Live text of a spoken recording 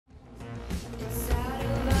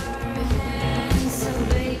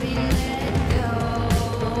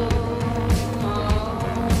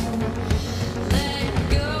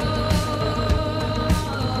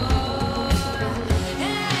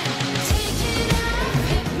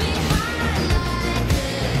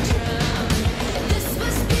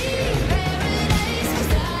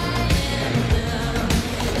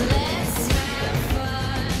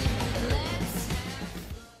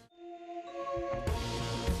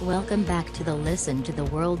Welcome back to the Listen to the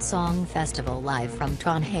World Song Festival live from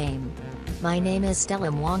Trondheim. My name is Stella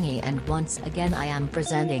Mwangi and once again I am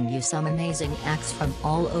presenting you some amazing acts from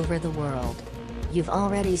all over the world. You've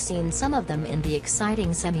already seen some of them in the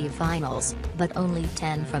exciting semi-finals, but only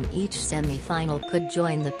 10 from each semi-final could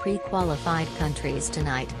join the pre-qualified countries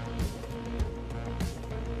tonight.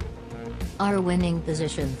 Our winning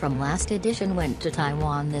position from last edition went to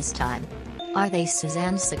Taiwan this time. Are they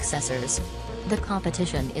Suzanne's successors? The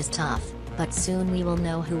competition is tough, but soon we will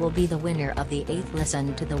know who will be the winner of the 8th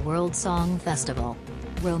Listen to the World Song Festival.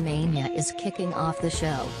 Romania is kicking off the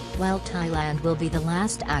show, while Thailand will be the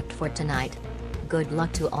last act for tonight. Good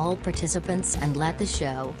luck to all participants and let the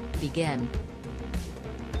show begin.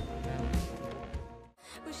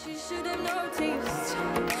 But she should have noticed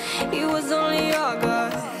it was only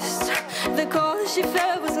August. The call she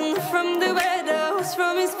felt wasn't from the weather, was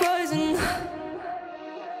from his poison.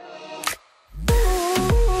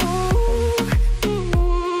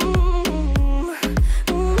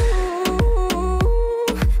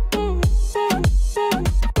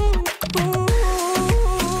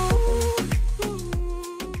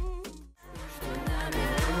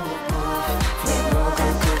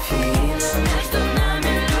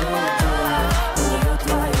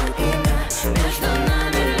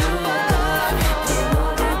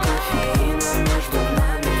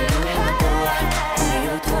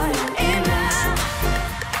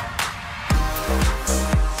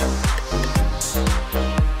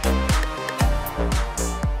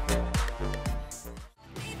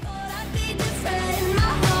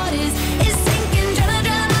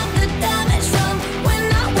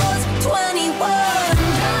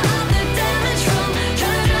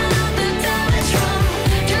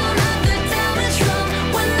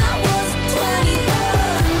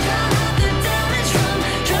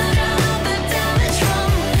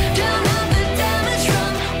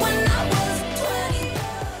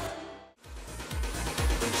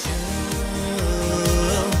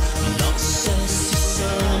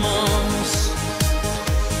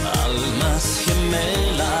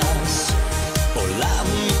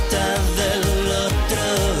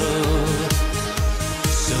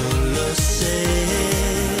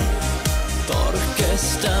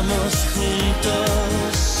 Estamos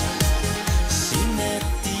juntos, sin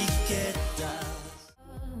etiquetas.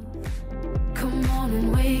 Come on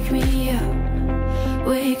and wake me up,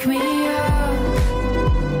 wake me up.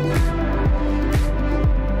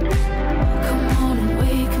 Come on and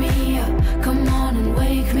wake me up, come on and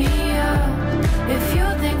wake me up. If you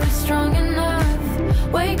think we're strong enough,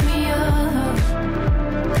 wake me up.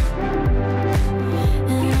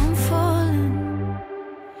 And I'm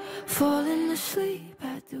falling asleep.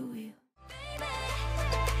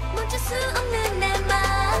 멈출 수 없는 내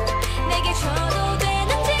맘 내게 줘도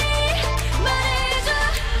되는지 말해줘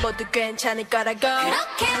모두 괜찮을 거라고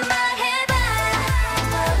그렇게 말해봐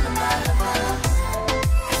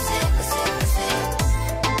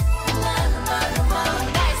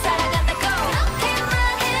날 사랑한다고 그렇게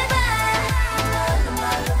말해봐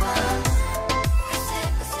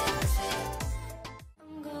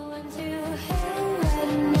I'm going to hell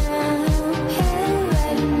right now, hell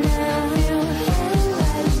right now.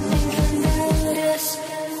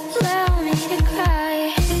 Allow me to cry.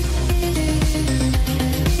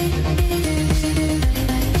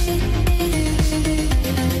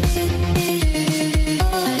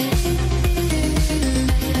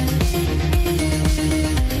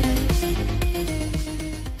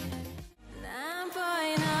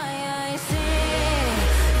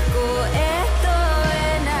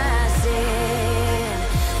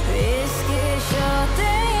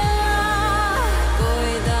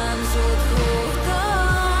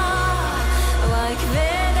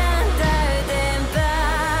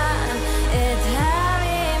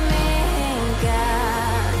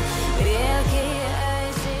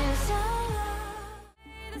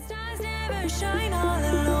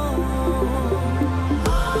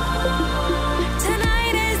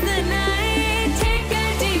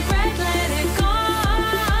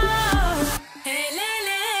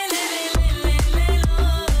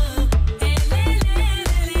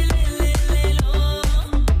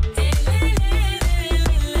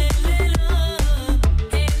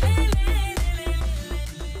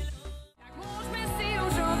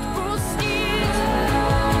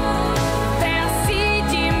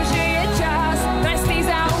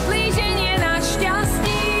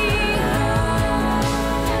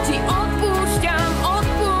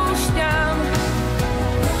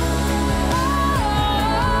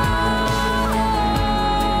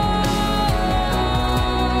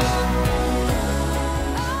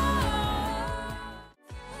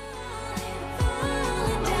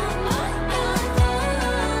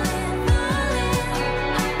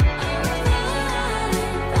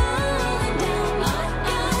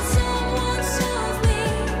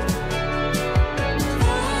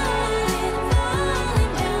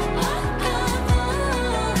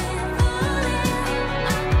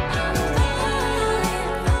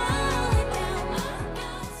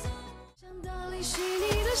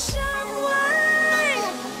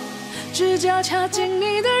 要掐紧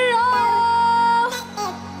你的肉，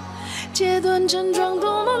戒断症状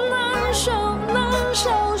多么难受，难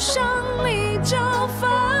受，想你就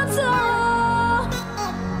发作，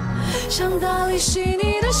想大力吸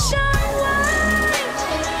你的香味，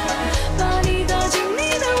把你打进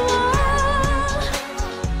你的窝。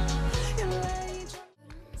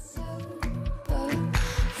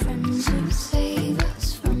Friends who save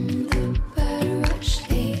us from the bad rush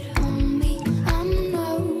hate on me. I'm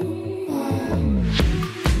no one.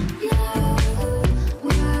 No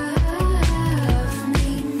one love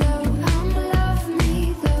me though. I'm love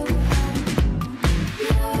me though.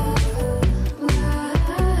 No one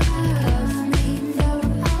love me though.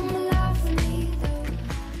 I'm love.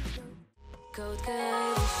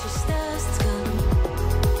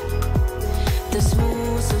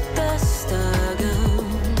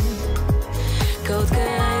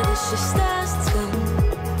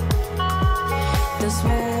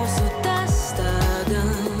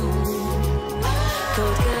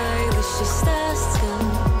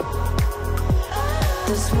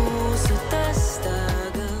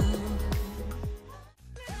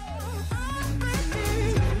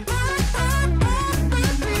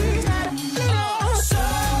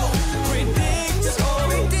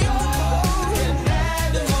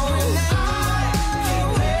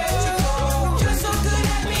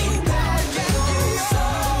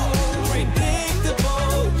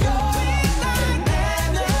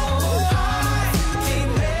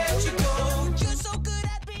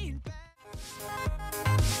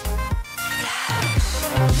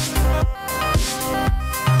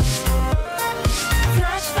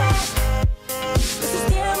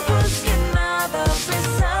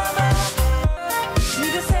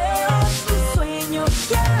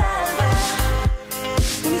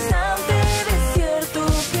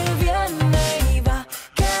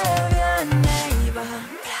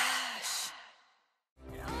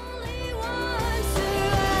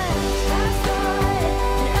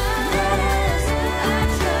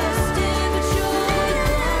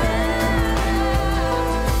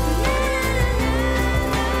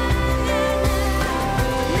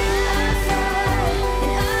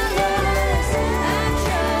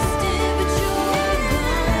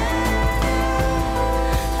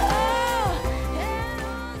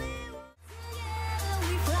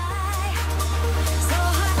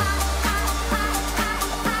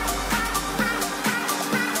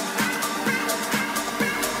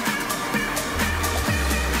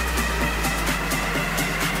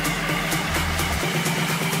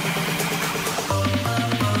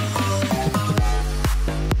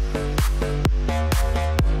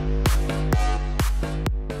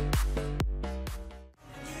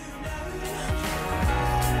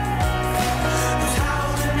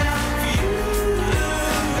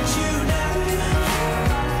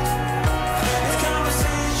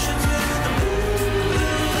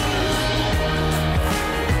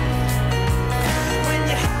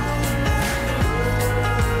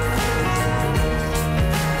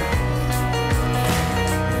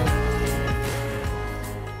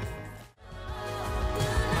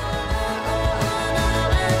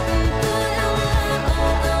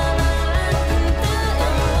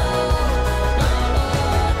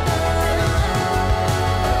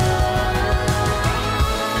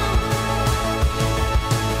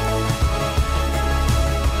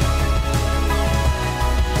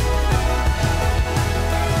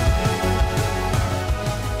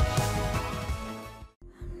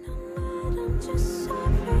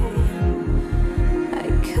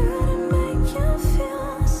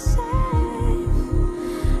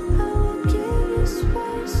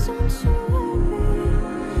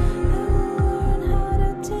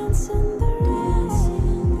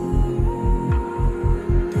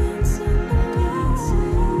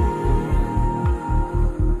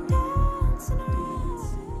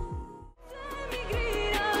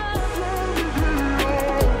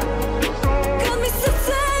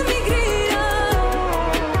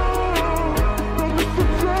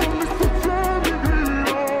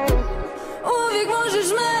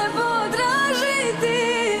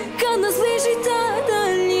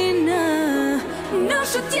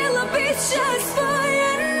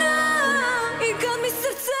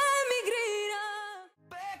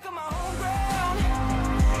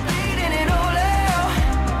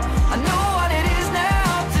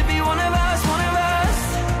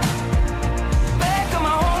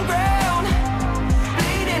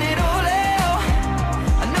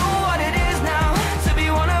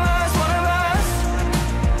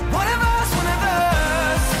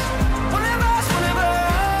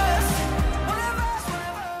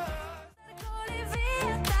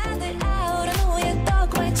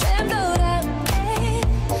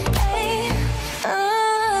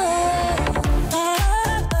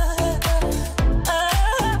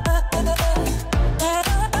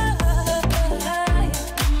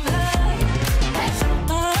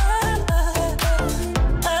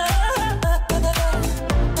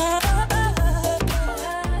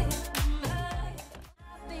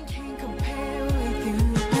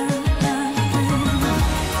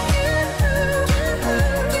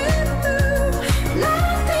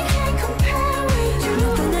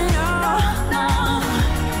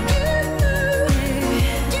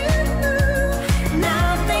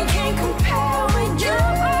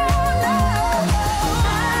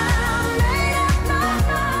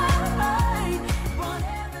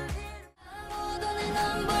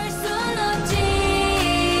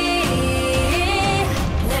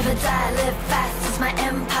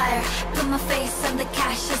 the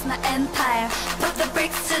cash is my empire. Put the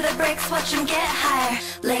bricks to the bricks, watch 'em get higher.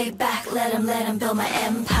 Lay back, let 'em build my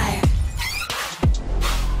empire.